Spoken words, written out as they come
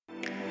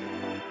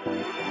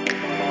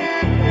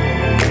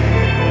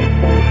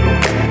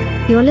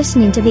You're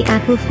listening to the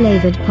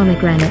apple-flavored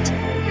pomegranate.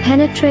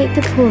 Penetrate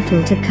the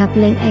portal to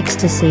coupling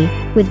ecstasy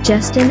with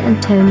Justin and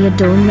Tonya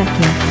Dawn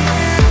Reckler.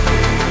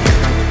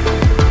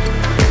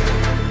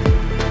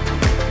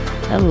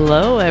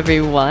 Hello,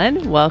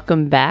 everyone.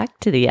 Welcome back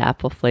to the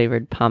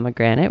apple-flavored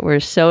pomegranate. We're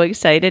so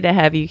excited to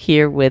have you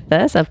here with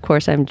us. Of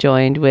course, I'm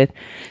joined with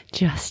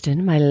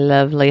Justin, my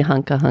lovely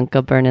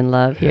hunka burning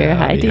love here.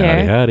 Hi,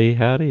 dear.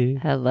 Howdy.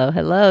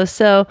 Hello.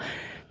 So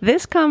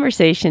this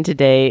conversation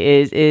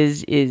today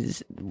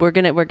is we're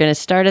gonna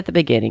start at the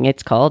beginning.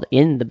 It's called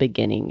In the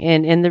Beginning,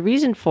 and the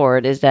reason for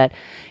it is that,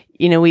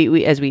 you know,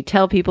 we as we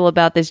tell people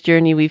about this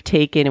journey we've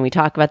taken and we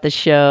talk about the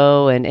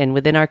show and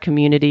within our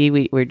community,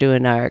 we're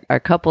doing our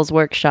couples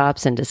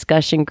workshops and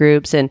discussion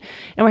groups and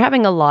we're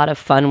having a lot of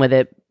fun with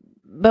it.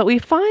 But we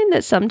find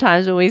that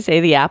sometimes when we say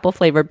the apple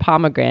flavored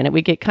pomegranate,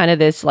 we get kind of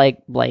this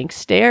like blank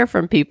stare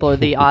from people, or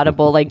the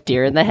audible like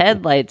deer in the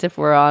headlights if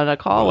we're on a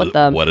call with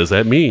them. What does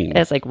that mean? And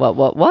it's like,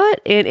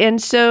 what?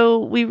 And so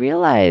we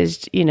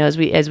realized, you know, as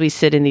we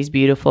sit in these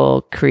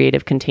beautiful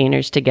creative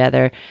containers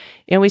together,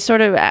 and we sort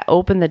of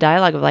open the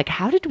dialogue of like,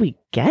 how did we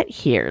get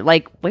here?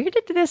 Like, where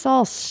did this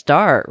all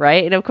start,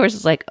 right? And of course,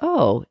 it's like,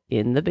 oh,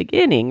 in the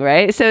beginning,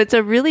 right? So it's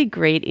a really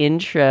great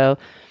intro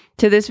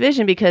to this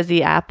vision, because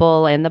the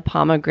apple and the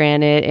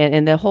pomegranate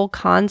and the whole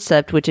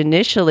concept, which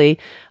initially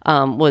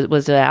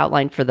was an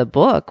outline for the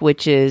book,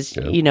 which is,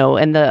 you know,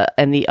 and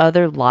the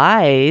other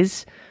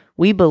lies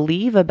we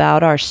believe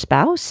about our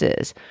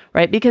spouses,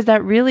 right? Because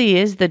that really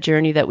is the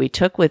journey that we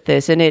took with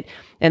this, and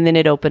then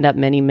it opened up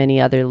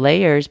many other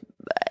layers.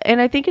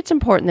 And I think it's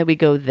important that we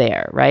go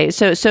there, right?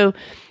 So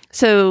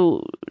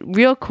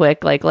real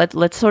quick, like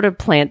let's sort of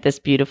plant this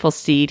beautiful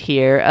seed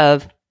here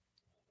of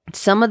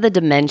some of the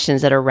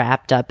dimensions that are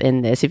wrapped up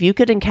in this. If you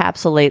could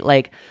encapsulate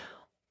like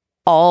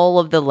all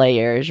of the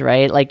layers,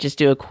 right? Like just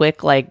do a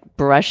quick like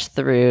brush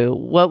through,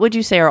 what would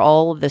you say are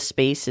all of the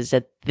spaces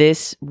that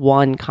this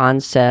one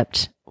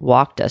concept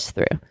walked us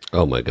through?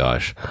 Oh my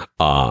gosh.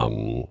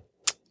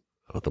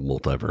 The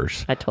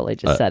multiverse. I totally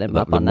just set him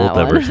up on that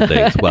multiverse one.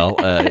 Things. Well,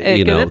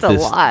 you know, it's a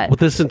lot. Well,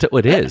 this isn't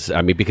what it is.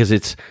 I mean, because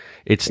it's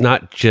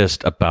not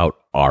just about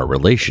our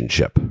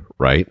relationship,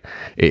 right?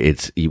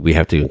 We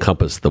have to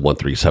encompass the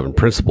 137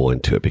 principle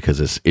into it,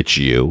 because it's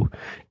you,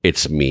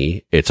 it's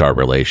me, it's our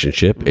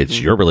relationship, it's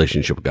your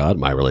relationship with God,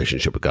 my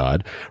relationship with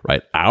God,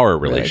 right? Our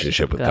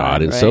relationship with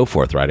God, and so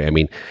forth, right? I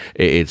mean,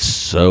 it's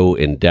so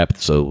in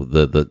depth. So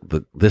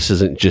this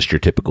isn't just your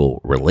typical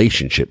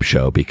relationship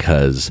show,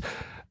 because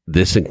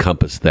this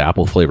the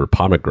apple flavored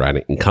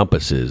pomegranate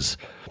encompasses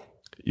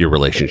your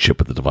relationship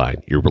with the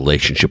divine, your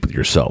relationship with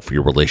yourself,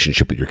 your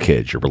relationship with your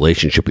kids, your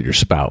relationship with your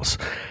spouse,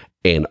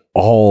 and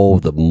all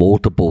the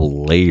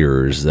multiple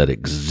layers that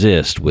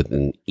exist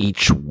within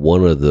each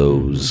one of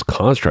those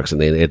constructs.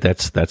 And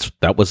that's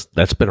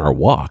been our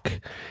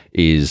walk,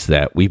 is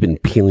that we've been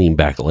peeling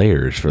back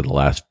layers for the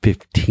last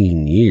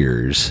 15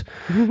 years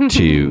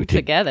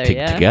together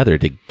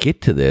to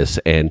get to this.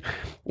 And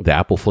the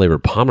apple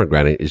flavored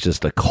pomegranate is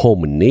just a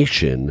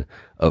culmination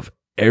of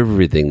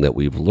everything that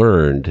we've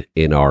learned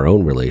in our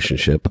own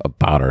relationship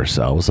about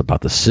ourselves,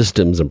 about the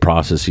systems and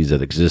processes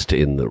that exist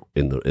in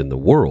the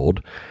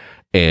world,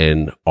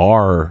 and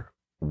our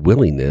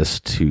willingness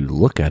to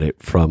look at it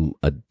from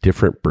a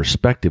different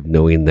perspective,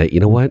 knowing that,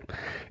 you know what,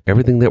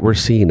 everything that we're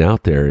seeing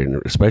out there,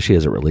 and especially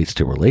as it relates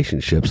to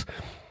relationships,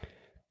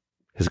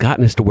 has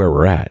gotten us to where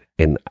we're at,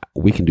 and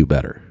we can do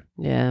better.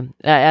 Yeah,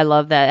 I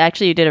love that.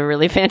 Actually, you did a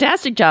really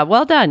fantastic job.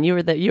 Well done. You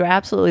were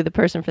absolutely the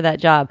person for that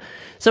job.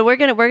 So we're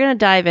gonna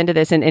dive into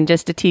this, and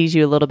just to tease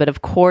you a little bit.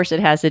 Of course, it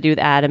has to do with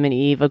Adam and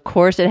Eve. Of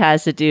course, it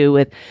has to do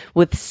with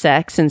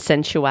sex and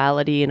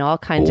sensuality and all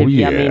kinds of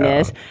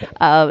yumminess.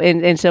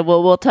 And so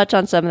we'll touch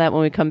on some of that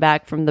when we come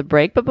back from the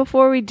break. But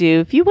before we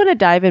do, if you want to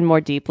dive in more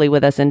deeply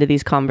with us into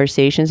these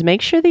conversations,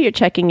 make sure that you're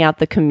checking out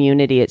the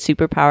community at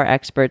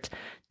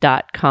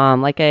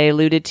superpowerexperts.com. Like I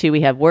alluded to, we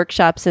have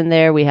workshops in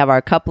there. We have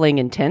our coupling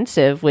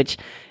intensive, which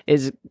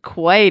is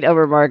quite a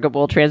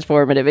remarkable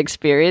transformative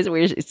experience.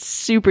 It's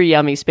super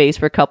yummy space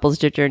for couples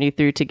to journey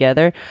through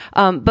together.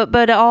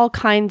 But all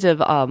kinds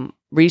of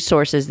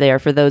resources there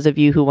for those of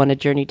you who want to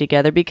journey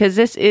together, because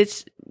this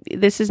is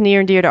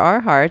near and dear to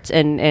our hearts,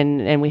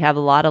 and we have a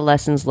lot of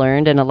lessons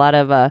learned and a lot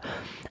of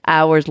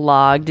hours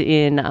logged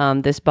in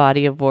this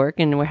body of work,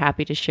 and we're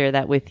happy to share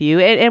that with you.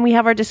 And we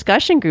have our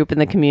discussion group in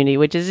the community,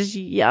 which is this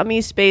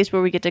yummy space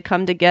where we get to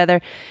come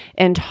together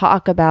and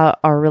talk about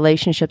our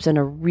relationships in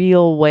a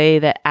real way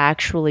that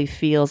actually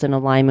feels in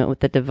alignment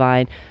with the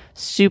divine.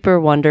 Super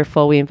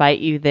wonderful. We invite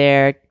you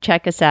there.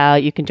 Check us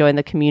out. You can join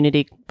the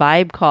community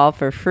vibe call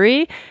for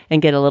free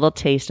and get a little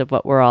taste of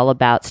what we're all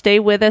about. Stay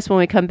with us. When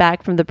we come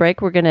back from the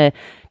break, we're going to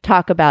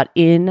talk about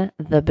In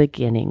the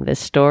Beginning, the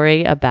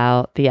story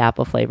about the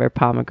apple flavored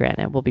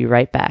pomegranate. We'll be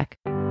right back.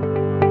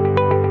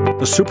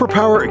 The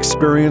Superpower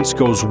experience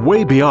goes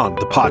way beyond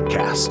the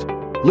podcast.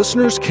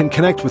 Listeners can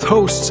connect with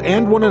hosts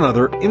and one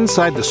another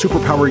inside the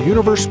Superpower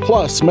Universe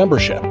Plus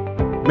membership.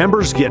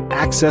 Members get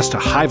access to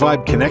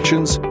high-vibe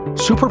connections,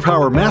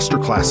 superpower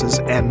masterclasses,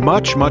 and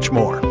much, much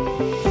more.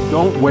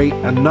 Don't wait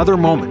another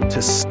moment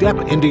to step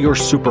into your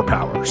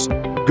superpowers.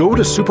 Go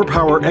to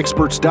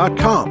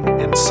superpowerexperts.com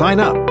and sign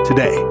up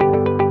today.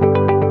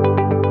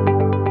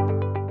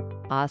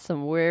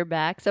 Awesome. We're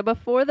back. So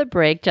before the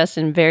break,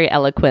 Justin very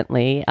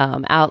eloquently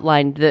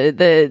outlined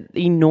the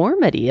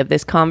enormity of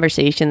this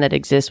conversation that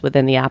exists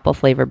within the apple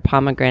flavored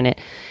pomegranate.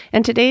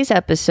 And today's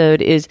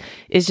episode is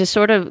just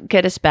sort of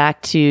get us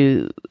back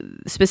to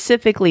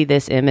specifically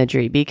this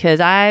imagery, because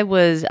I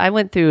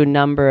went through a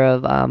number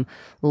of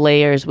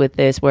layers with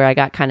this where I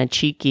got kind of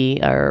cheeky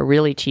or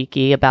really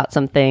cheeky about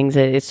some things.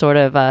 It sort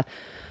of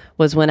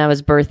was when I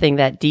was birthing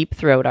that Deep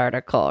Throat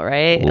article,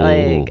 right?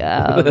 Like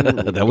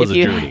that was a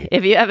journey.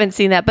 If you haven't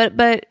seen that,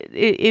 but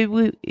it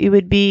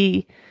would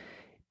be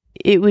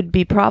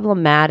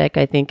problematic,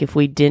 I think, if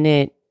we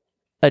didn't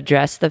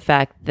address the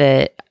fact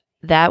that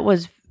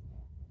was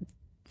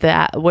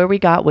where we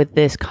got with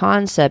this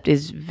concept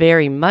is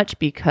very much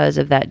because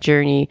of that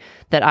journey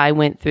that I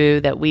went through,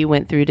 that we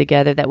went through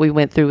together, that we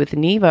went through with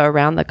Neva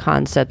around the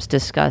concepts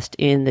discussed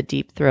in the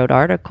Deep Throat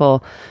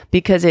article,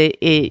 because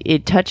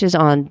it touches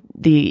on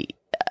the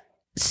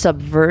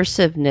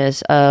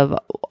subversiveness of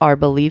our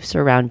beliefs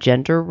around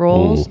gender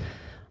roles,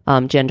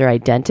 gender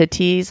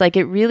identities. Like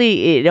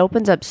it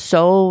opens up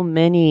so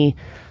many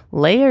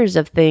layers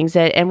of things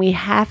and we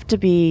have to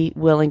be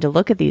willing to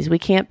look at these. We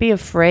can't be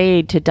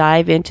afraid to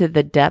dive into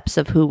the depths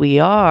of who we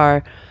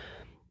are.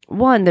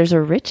 One, there's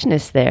a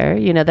richness there,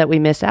 that we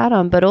miss out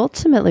on. But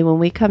ultimately, when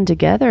we come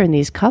together in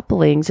these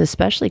couplings,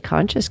 especially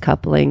conscious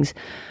couplings,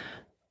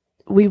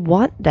 we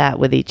want that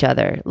with each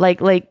other. Like,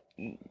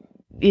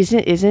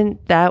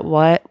 isn't that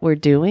what we're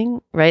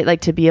doing, right? Like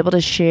to be able to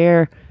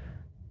share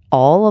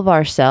all of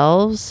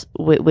ourselves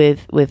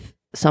with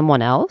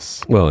someone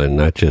else. Well, and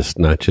not just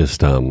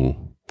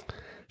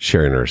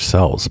sharing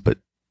ourselves, but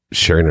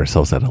sharing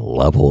ourselves at a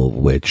level of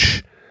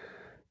which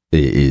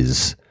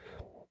is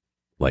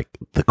like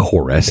the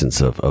core essence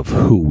of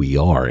who we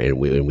are. And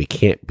we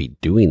can't be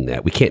doing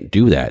that. We can't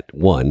do that,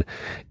 one,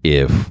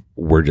 if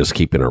we're just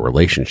keeping our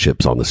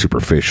relationships on the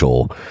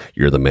superficial,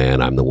 you're the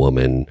man, I'm the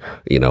woman,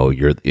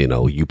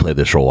 you play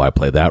this role, I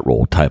play that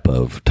role type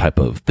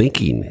of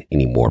thinking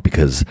anymore,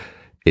 because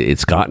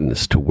it's gotten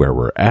us to where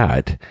we're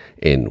at.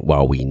 And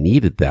while we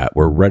needed that,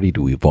 we're ready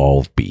to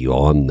evolve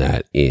beyond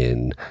that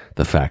in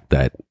the fact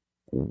that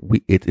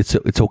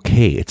it's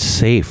okay. It's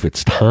safe.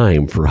 It's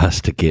time for us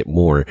to get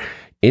more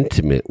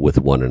intimate with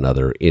one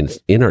another in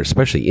our,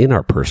 especially in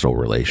our personal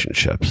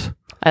relationships.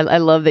 I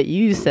love that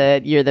you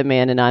said you're the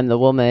man and I'm the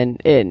woman,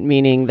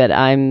 meaning that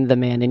I'm the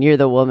man and you're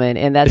the woman.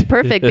 And that's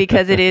perfect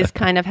because it is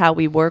kind of how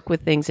we work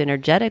with things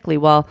energetically.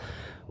 While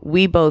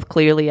we both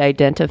clearly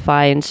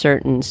identify in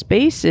certain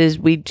spaces,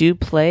 we do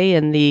play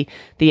in the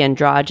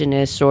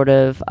androgynous sort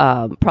of,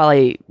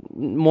 probably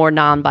more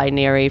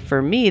non-binary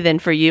for me than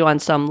for you on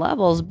some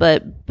levels,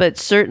 but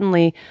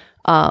certainly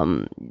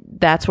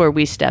that's where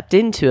we stepped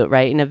into it,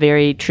 right? In a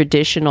very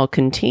traditional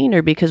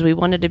container, because we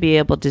wanted to be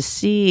able to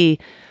see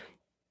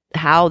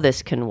how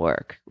this can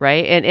work,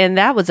 right? And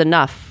that was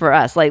enough for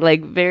us,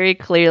 like very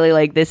clearly,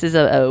 like this is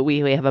we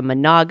have a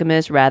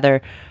monogamous,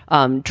 rather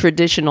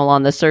traditional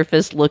on the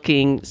surface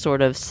looking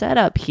sort of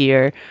setup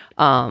here.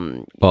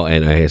 Well,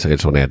 and I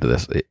just want to add to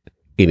this,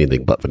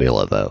 anything but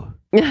vanilla though.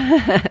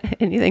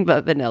 Anything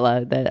but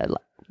vanilla.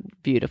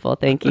 Beautiful.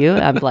 Thank you.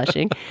 I'm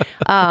blushing.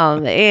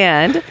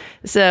 And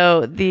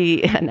so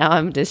now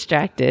I'm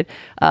distracted.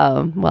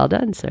 Well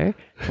done, sir.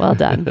 Well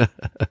done.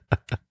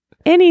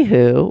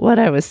 Anywho, what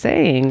I was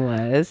saying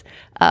was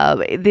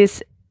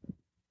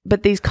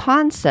but these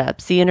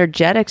concepts, the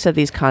energetics of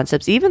these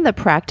concepts, even the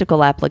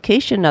practical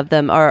application of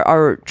them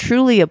are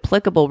truly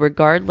applicable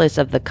regardless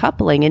of the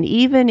coupling. And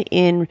even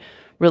in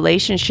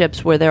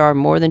relationships where there are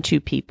more than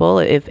two people,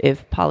 if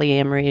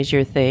polyamory is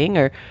your thing,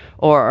 or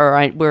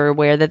we're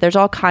aware that there's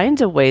all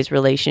kinds of ways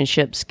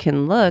relationships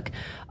can look,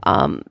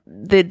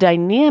 the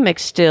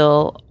dynamics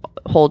still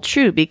hold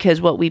true, because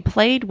what we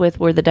played with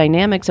were the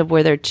dynamics of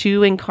where there are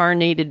two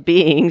incarnated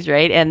beings,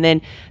 right? And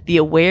then the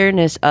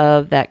awareness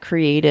of that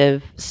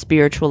creative,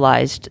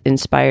 spiritualized,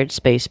 inspired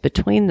space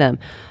between them,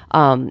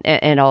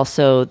 and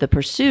also the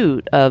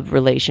pursuit of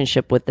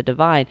relationship with the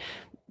divine.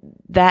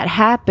 That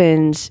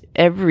happens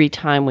every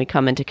time we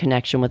come into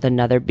connection with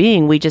another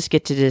being. We just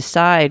get to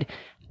decide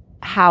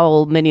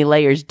how many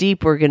layers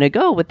deep we're going to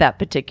go with that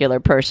particular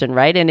person,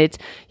 right? And it's,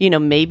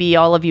 maybe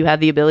all of you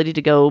have the ability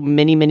to go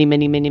many, many,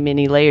 many, many,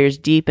 many layers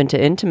deep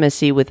into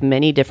intimacy with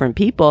many different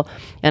people.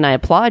 And I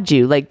applaud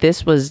you. Like,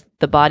 this was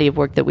the body of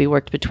work that we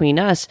worked between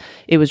us.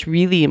 It was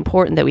really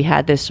important that we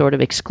had this sort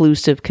of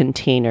exclusive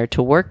container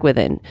to work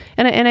within.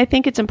 And I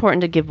think it's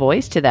important to give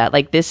voice to that.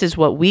 Like, this is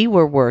what we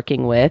were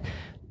working with.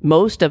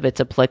 Most of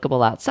it's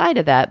applicable outside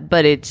of that,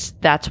 but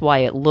that's why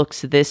it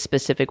looks this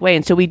specific way.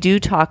 And so we do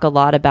talk a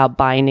lot about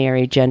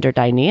binary gender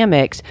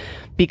dynamics,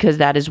 because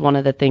that is one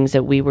of the things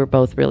that we were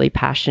both really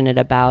passionate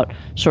about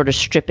sort of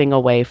stripping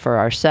away for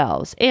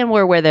ourselves. And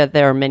we're aware that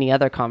there are many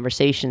other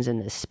conversations in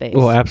this space.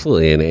 Well,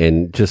 absolutely.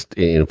 And just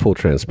in full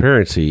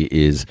transparency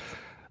is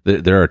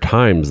There are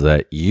times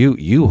that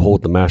you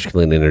hold the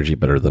masculine energy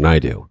better than I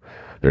do.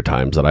 There are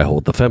times that I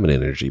hold the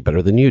feminine energy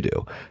better than you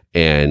do.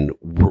 And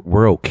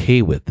we're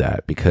okay with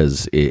that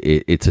because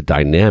it's a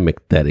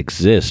dynamic that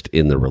exists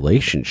in the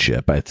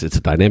relationship. It's a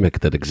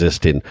dynamic that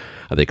exists in,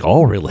 I think,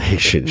 all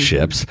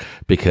relationships,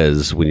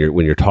 because when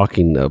you're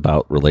talking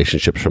about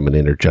relationships from an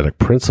energetic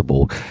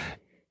principle,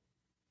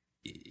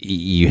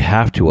 you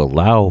have to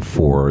allow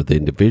for the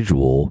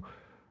individual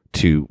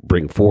to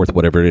bring forth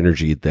whatever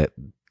energy that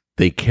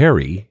they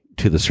carry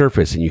to the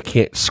surface, and you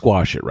can't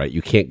squash it, right?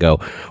 You can't go,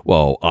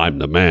 well, I'm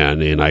the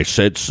man and I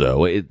said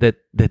so. That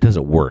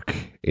doesn't work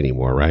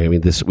anymore, right? I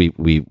mean,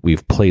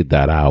 we've played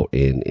that out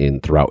in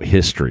throughout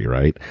history,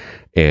 right?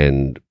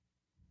 And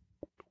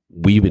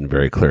we've been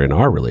very clear in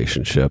our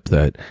relationship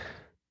that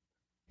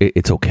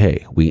it's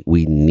okay. We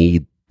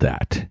need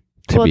that to be able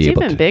to. Well, it's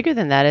even bigger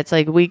than that. It's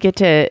like we get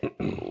to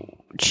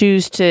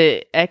choose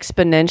to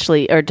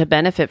exponentially or to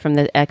benefit from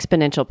the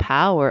exponential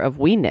power of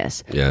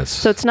we-ness. Yes.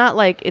 So it's not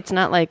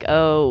like,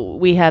 oh,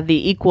 we have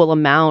the equal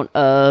amount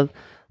of,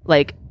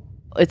 like,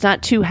 it's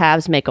not two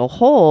halves make a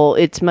whole.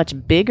 It's much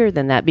bigger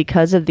than that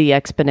because of the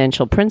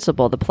exponential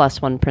principle, the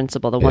 +1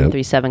 principle, the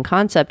 137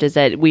 concept is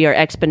that we are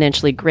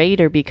exponentially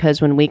greater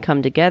because when we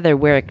come together,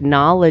 we're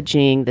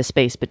acknowledging the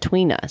space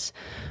between us,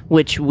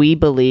 which we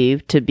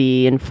believe to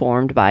be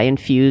informed by,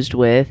 infused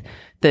with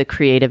the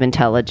creative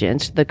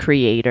intelligence, the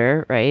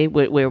creator, right?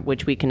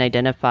 Which we can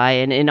identify.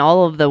 And in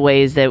all of the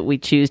ways that we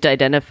choose to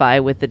identify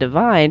with the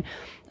divine,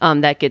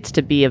 that gets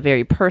to be a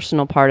very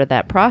personal part of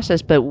that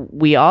process. But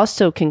we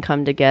also can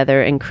come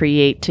together and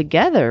create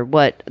together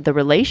what the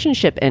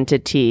relationship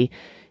entity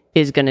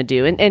is going to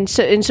do. And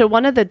so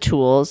one of the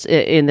tools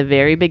in the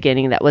very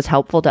beginning that was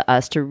helpful to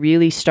us to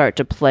really start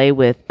to play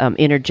with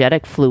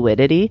energetic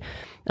fluidity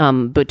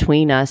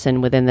between us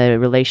and within the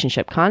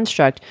relationship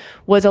construct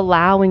was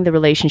allowing the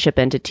relationship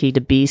entity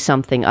to be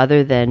something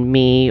other than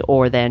me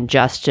or than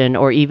Justin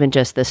or even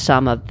just the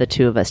sum of the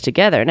two of us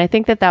together. And I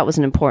think that was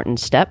an important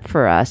step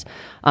for us.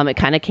 It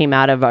kind of came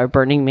out of our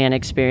Burning Man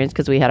experience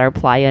because we had our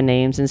playa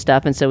names and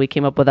stuff. And so we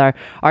came up with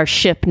our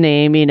ship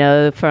name,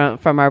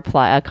 from our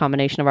a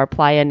combination of our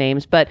playa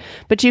names. But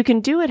you can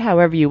do it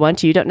however you want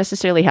to. You don't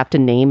necessarily have to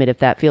name it if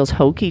that feels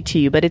hokey to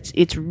you. But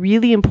it's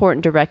really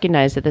important to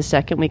recognize that the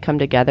second we come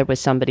together with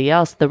somebody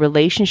else, the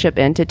relationship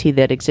entity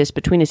that exists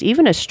between us,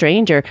 even a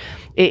stranger,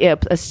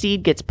 a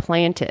seed gets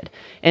planted.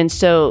 And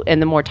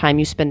the more time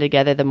you spend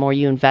together, the more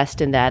you invest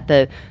in that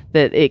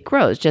it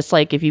grows. Just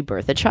like if you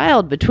birth a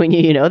child between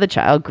you, the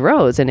child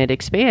grows and it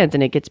expands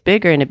and it gets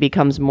bigger and it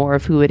becomes more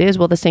of who it is.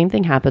 Well, the same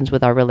thing happens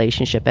with our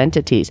relationship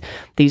entities.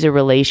 These are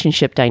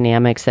relationship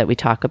dynamics that we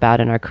talk about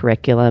in our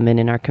curriculum and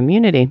in our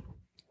community.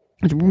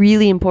 It's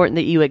really important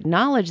that you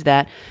acknowledge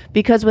that,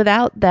 because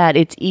without that,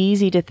 it's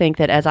easy to think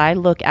that as I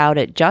look out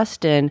at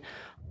Justin,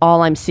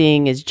 all I'm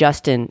seeing is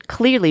Justin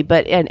clearly,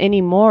 but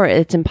anymore,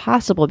 it's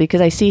impossible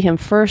because I see him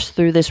first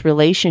through this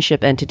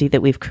relationship entity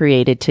that we've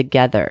created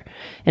together.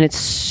 And it's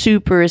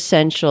super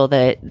essential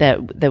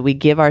that we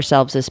give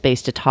ourselves a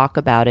space to talk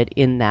about it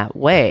in that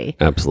way.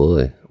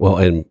 Absolutely.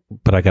 Well,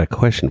 but I got a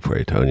question for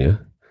you,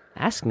 Tonya.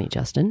 Ask me,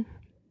 Justin.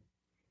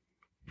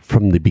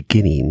 From the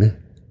beginning,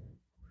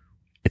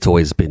 it's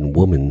always been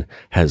woman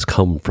has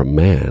come from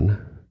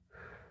man,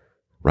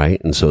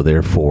 right? And so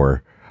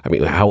therefore, I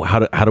mean,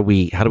 how do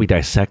we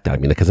dissect that? I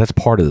mean, because that's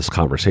part of this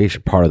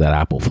conversation, part of that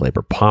apple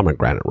flavor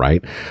pomegranate,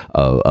 right?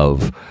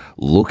 Of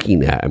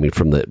looking at, I mean,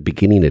 from the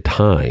beginning of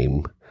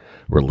time,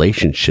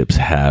 relationships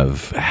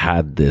have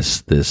had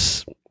this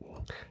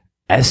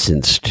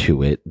essence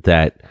to it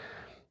that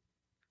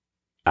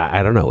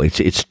I don't know.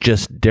 It's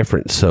just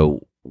different.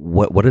 So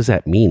what does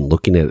that mean?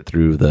 Looking at it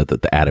through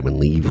the Adam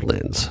and Eve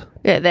lens.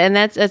 Yeah, and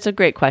that's a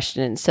great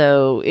question.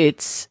 So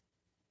it's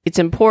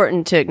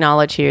important to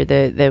acknowledge here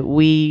that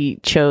we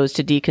chose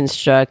to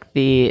deconstruct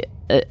the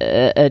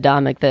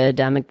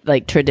Adamic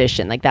like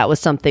tradition. Like that was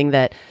something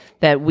that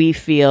we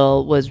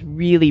feel was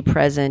really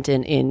present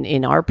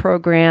in our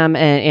program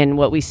and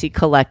what we see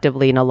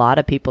collectively in a lot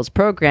of people's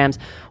programs,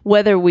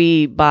 whether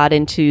we bought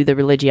into the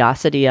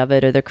religiosity of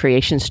it or the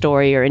creation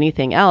story or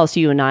anything else.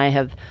 You and I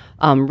have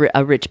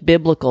a rich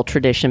biblical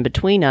tradition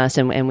between us,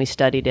 and we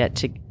studied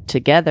it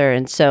together.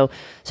 And so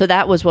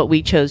that was what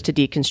we chose to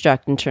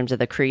deconstruct in terms of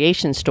the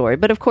creation story.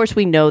 But of course,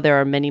 we know there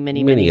are many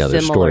other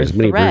similar stories,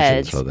 many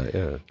threads. Versions of that,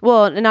 yeah.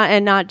 Well,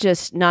 not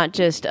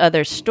just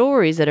other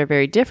stories that are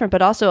very different,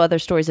 but also other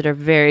stories that are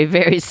very,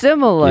 very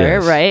similar,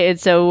 Yes. right? And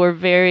so we're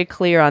very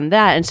clear on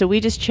that. And so we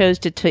just chose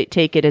to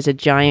take it as a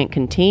giant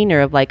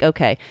container of like,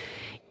 okay,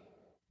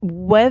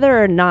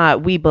 whether or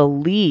not we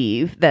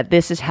believe that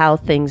this is how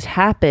things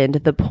happened,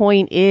 the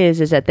point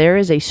is that there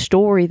is a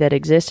story that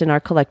exists in our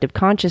collective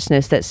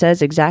consciousness that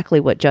says exactly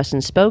what Justin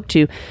spoke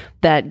to,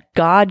 that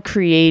God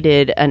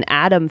created an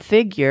Adam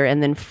figure,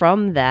 and then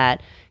from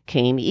that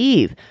came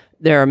Eve.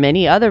 There are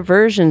many other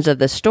versions of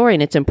the story,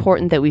 and it's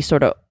important that we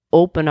sort of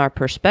open our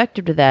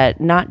perspective to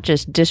that, not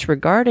just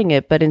disregarding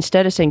it, but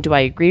instead of saying, do I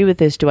agree with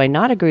this? Do I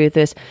not agree with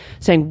this?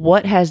 Saying,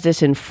 what has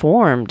this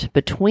informed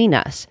between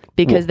us?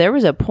 Because there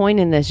was a point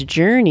in this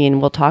journey,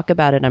 and we'll talk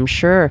about it, I'm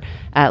sure,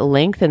 at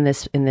length in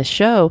this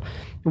show,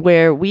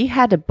 where we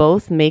had to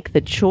both make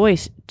the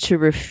choice to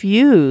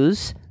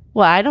refuse.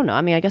 Well, I don't know.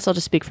 I mean, I guess I'll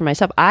just speak for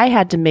myself. I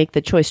had to make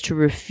the choice to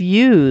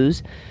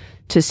refuse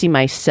to see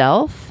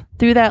myself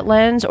through that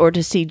lens or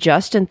to see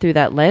Justin through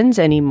that lens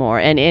anymore.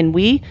 And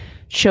we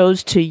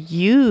chose to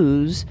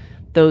use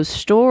those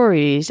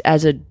stories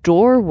as a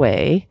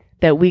doorway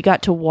that we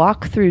got to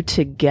walk through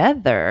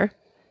together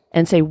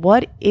and say,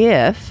 what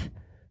if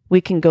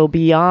we can go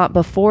beyond,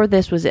 before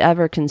this was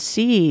ever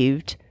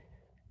conceived,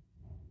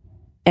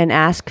 and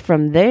ask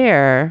from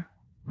there,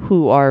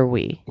 who are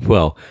we?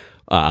 Well,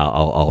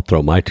 I'll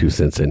throw my 2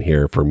 cents in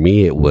here. For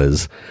me, it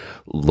was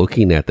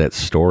looking at that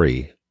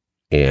story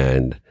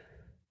and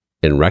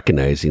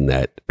recognizing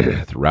that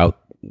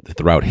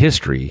throughout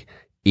history,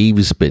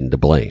 Eve's been to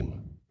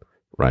blame,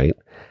 right?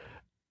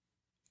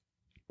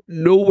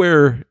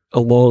 Nowhere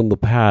along the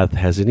path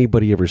has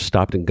anybody ever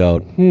stopped and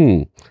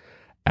gone,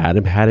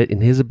 Adam had it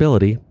in his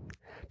ability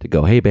to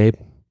go, hey, babe,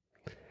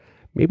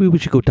 maybe we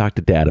should go talk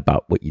to Dad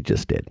about what you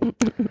just did,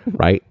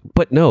 right?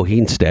 But no,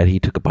 he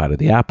took a bite of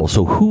the apple.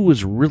 So who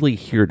was really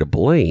here to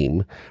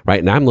blame, right?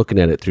 And I'm looking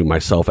at it through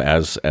myself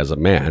as a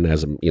man,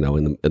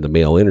 in the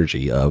male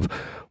energy of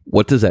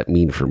what does that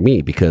mean for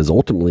me? Because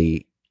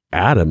ultimately,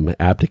 Adam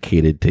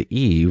abdicated to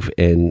Eve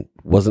and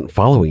wasn't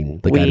following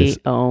the guidance.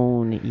 We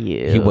own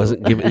you. He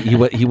wasn't given.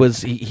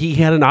 He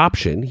had an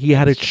option. He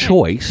had a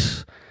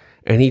choice,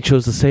 and he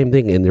chose the same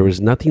thing. And there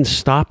was nothing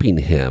stopping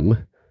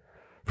him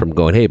from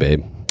going, "Hey,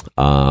 babe,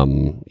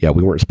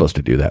 we weren't supposed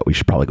to do that. We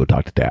should probably go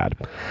talk to Dad."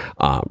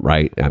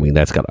 Right? Then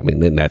that's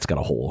got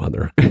a whole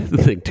other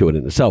thing to it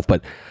in itself.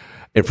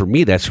 And for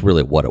me, that's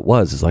really what it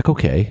was. It's like,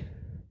 okay,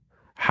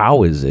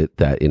 how is it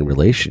that in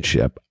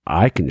relationship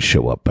I can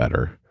show up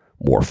better,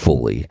 more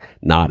fully,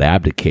 not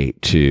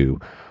abdicate to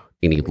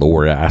any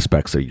lower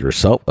aspects of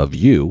yourself, of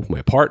you,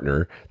 my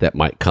partner, that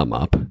might come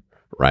up,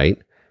 right?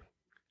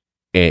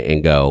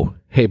 And go,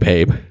 hey,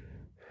 babe,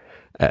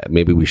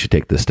 maybe we should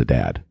take this to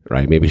Dad,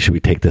 right? Maybe should we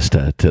take this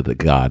to the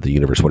God, the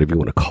universe, whatever you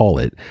want to call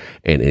it,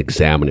 and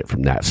examine it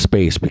from that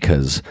space,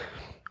 because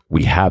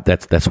we have,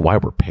 that's why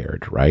we're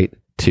paired, right?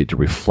 To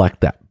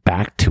reflect that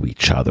back to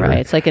each other. Right.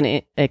 It's like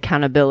an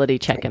accountability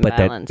check and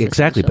balance.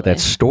 Exactly. But that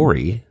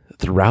story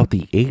throughout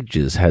the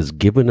ages has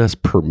given us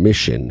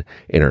permission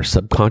in our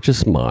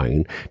subconscious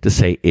mind to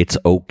say it's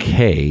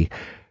okay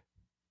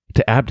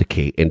to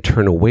abdicate and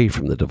turn away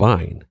from the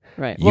divine.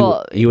 Right.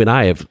 You and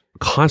I have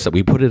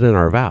we put it in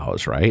our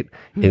vows, right?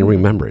 Mm-hmm. In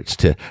remembrance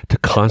to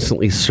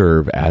constantly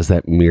serve as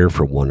that mirror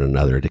for one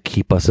another, to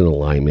keep us in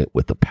alignment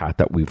with the path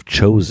that we've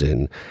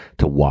chosen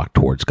to walk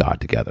towards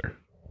God together.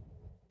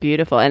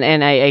 Beautiful.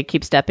 And I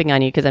keep stepping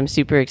on you because I'm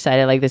super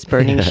excited, like this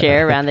burning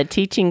share around the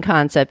teaching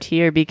concept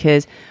here,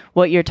 because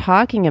what you're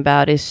talking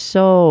about is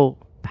so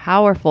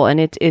powerful. And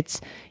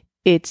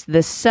it's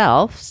the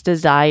self's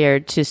desire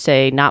to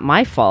say, not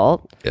my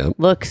fault. Yep.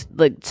 Look,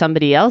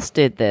 somebody else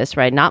did this,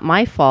 right? Not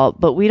my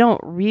fault. But we don't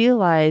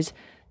realize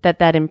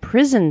that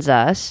imprisons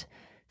us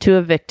to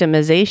a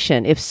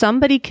victimization. If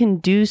somebody can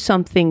do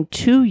something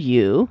to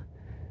you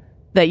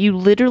that you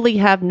literally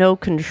have no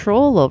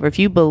control over, if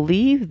you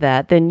believe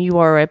that, then you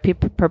are a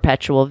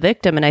perpetual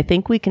victim. And I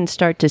think we can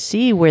start to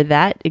see where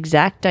that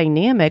exact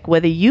dynamic,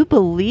 whether you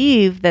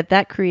believe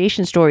that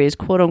creation story is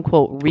quote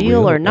unquote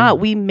real or not,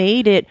 we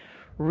made it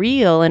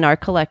real in our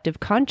collective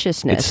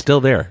consciousness. It's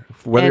still there.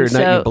 Whether or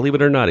not you believe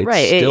it or not,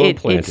 it's still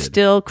implanted. It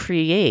still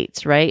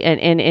creates, right?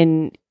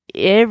 And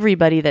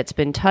everybody that's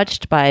been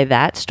touched by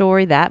that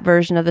story, that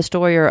version of the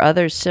story, or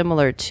others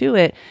similar to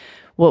it,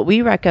 what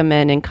we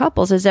recommend in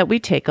couples is that we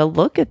take a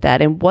look at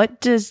that. And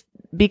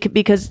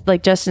because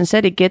like Justin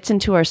said, it gets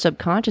into our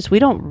subconscious. We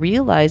don't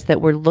realize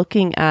that we're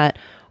looking at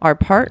our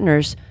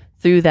partners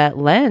through that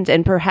lens.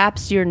 And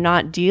perhaps you're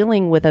not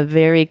dealing with a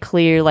very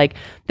clear, like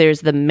there's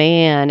the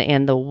man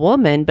and the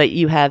woman, but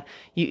you have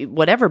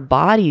whatever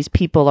bodies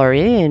people are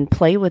in,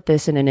 play with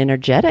this in an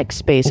energetic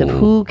space of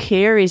who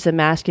carries the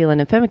masculine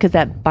and feminine, because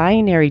that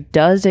binary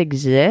does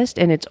exist.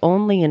 And it's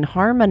only in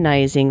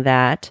harmonizing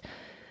that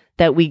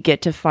we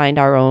get to find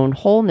our own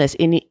wholeness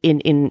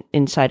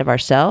inside of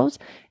ourselves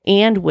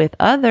and with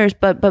others,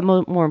 but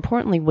more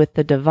importantly with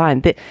the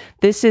divine.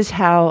 This is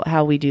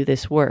how we do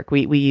this work.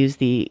 We use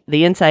the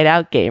inside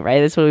out game,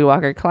 right? That's what we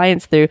walk our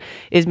clients through,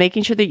 is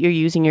making sure that you're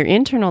using your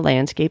internal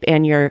landscape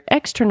and your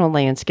external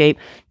landscape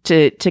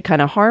to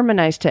kind of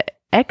harmonize, to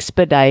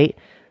expedite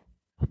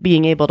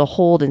being able to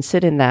hold and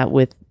sit in that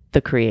with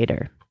the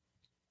Creator.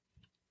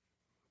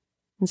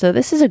 And so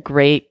this is a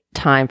great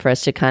time for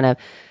us to kind of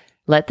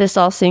let this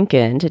all sink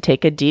in, to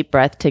take a deep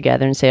breath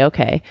together and say,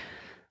 okay,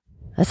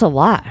 that's a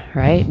lot,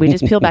 right? We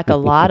just peel back a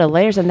lot of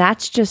layers, and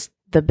that's just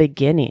the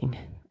beginning,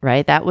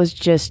 right? That was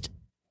just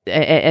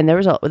and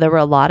there were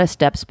a lot of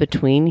steps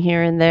between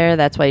here and there.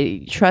 That's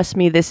why, trust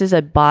me, this is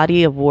a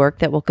body of work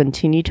that will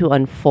continue to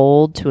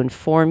unfold to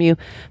inform you,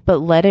 but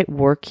let it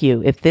work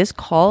you. If this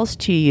calls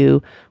to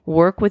you,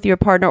 work with your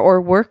partner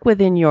or work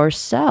within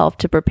yourself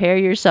to prepare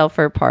yourself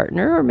for a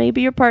partner, or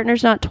maybe your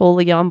partner's not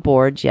totally on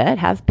board yet.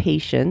 Have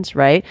patience,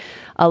 right?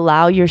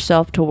 Allow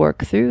yourself to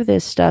work through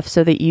this stuff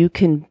so that you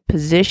can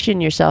position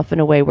yourself in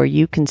a way where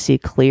you can see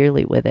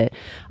clearly with it.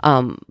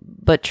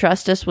 But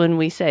trust us when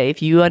we say,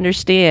 if you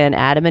understand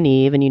Adam and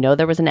Eve and you know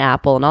there was an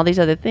apple and all these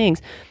other things,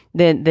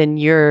 then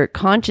your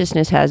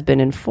consciousness has been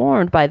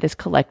informed by this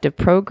collective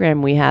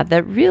program we have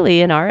that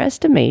really, in our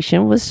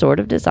estimation, was sort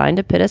of designed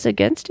to pit us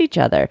against each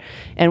other.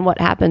 And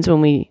what happens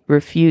when we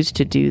refuse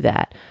to do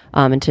that,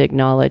 and to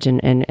acknowledge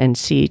and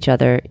see each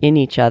other in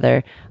each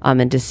other,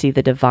 and to see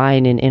the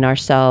divine in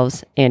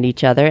ourselves and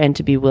each other, and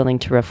to be willing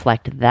to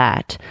reflect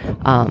that.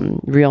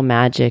 Real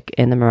magic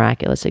and the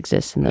miraculous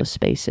exists in those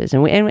spaces.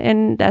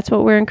 And that's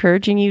what we're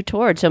encouraging you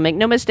toward. So make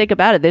no mistake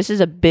about it. This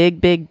is a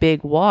big, big,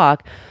 big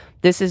walk.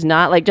 This is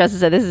not, like Justin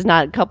said, this is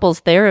not couples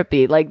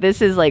therapy. Like,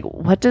 this is like,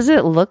 what does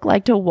it look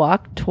like to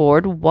walk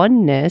toward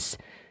oneness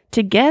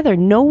together,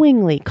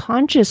 knowingly,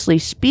 consciously,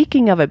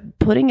 speaking of it,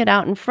 putting it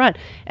out in front,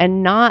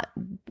 and not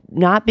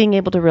being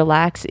able to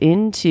relax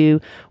into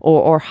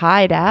or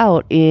hide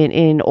out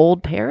in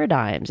old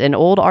paradigms and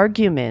old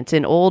arguments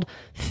and old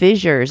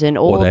fissures and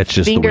old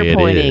finger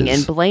pointing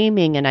and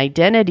blaming and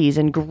identities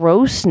and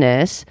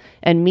grossness,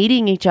 and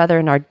meeting each other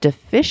in our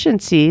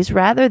deficiencies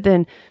rather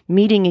than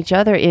meeting each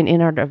other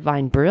in our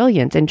divine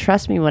brilliance. And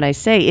trust me when I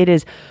say it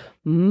is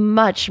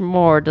much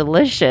more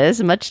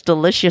delicious, much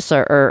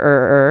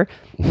deliciouser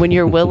when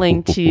you're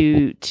willing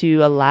to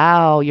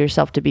allow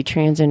yourself to be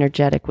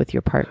trans-energetic with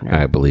your partner.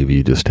 I believe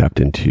you just tapped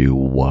into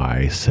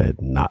why I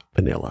said not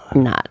vanilla.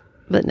 Not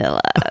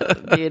vanilla.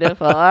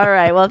 Beautiful. All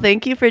right. Well,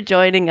 thank you for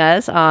joining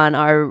us on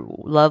our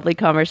lovely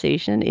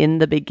conversation in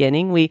the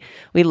beginning. We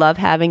love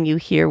having you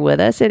here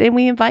with us, and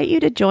we invite you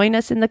to join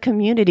us in the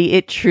community.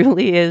 It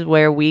truly is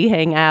where we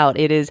hang out.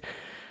 It is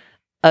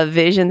a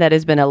vision that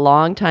has been a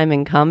long time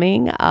in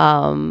coming,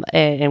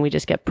 and we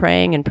just kept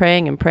praying and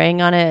praying and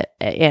praying on it.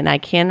 And I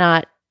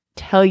cannot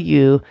tell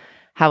you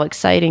how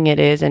exciting it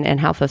is and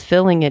how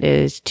fulfilling it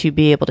is to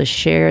be able to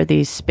share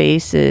these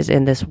spaces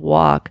and this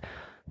walk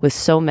with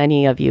so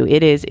many of you.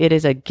 It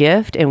is a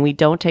gift, and we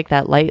don't take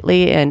that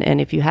lightly.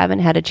 And if you haven't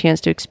had a chance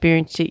to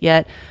experience it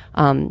yet,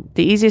 the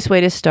easiest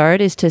way to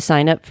start is to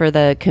sign up for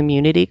the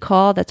community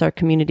call. That's our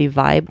community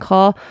vibe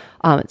call.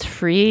 It's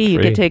free. You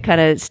get to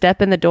kind of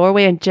step in the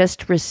doorway and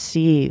just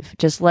receive.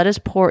 Just let us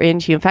pour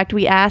into you. In fact,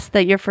 we ask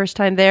that your first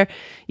time there,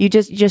 you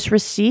just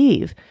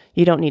receive.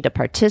 You don't need to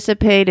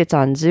participate. It's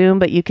on Zoom,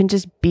 but you can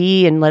just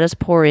be and let us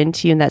pour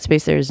into you in that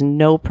space. There's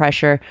no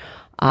pressure.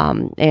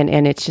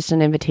 And it's just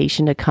an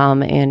invitation to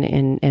come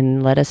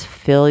and let us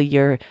fill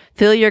your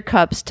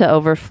cups to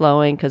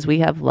overflowing, because we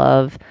have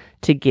love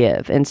to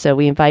give. And so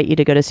we invite you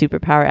to go to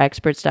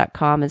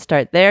superpowerexperts.com and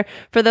start there.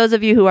 For those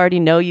of you who already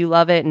know you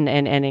love it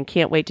and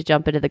can't wait to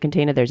jump into the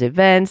container, there's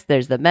events,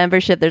 there's the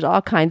membership, there's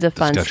all kinds of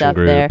fun stuff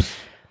there.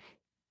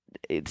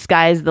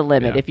 Sky's the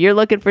limit. Yeah. If you're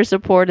looking for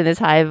support in this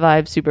high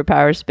vibe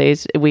superpower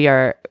space,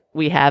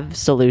 we have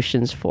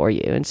solutions for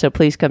you. And so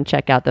please come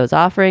check out those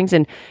offerings.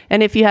 And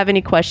if you have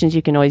any questions,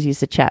 you can always use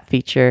the chat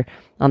feature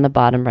on the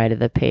bottom right of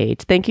the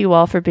page. Thank you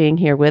all for being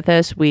here with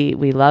us. We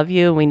love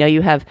you. And we know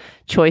you have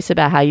choice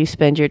about how you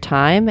spend your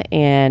time,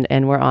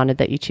 and we're honored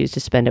that you choose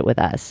to spend it with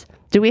us.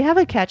 Do we have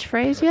a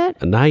catchphrase yet?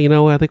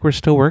 No, I think we're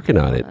still working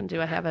on it. Do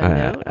I have a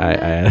note?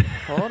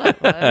 Hold on.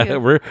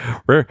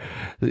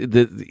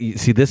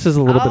 See, this is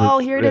a little bit. Oh,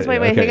 here it is.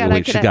 Wait. Hang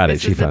on. She got it.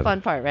 This is the fun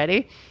part.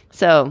 Ready?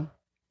 So,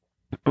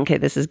 okay,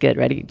 this is good.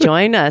 Ready?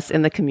 Join us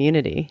in the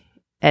community,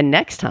 and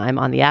next time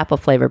on the apple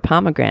flavored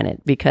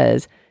pomegranate,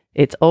 because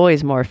it's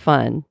always more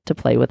fun to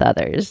play with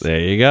others. There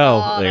you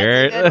go.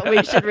 Oh,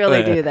 we should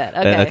really do that.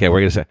 Okay, we're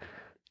gonna say.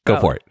 Go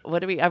for it.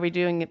 What are we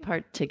doing it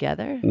part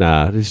together?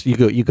 Nah, just you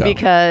go.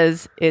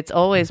 Because it's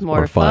always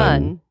more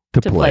fun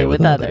to play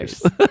with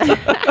others. All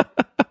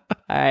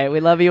right. We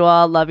love you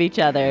all. Love each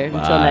other. Bye.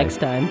 Until next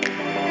time.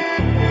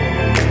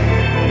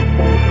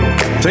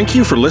 Thank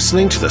you for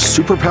listening to the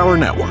Superpower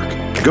Network.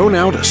 Go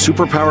now to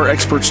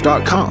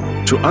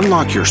superpowerexperts.com to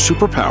unlock your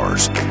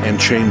superpowers and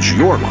change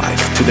your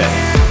life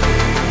today.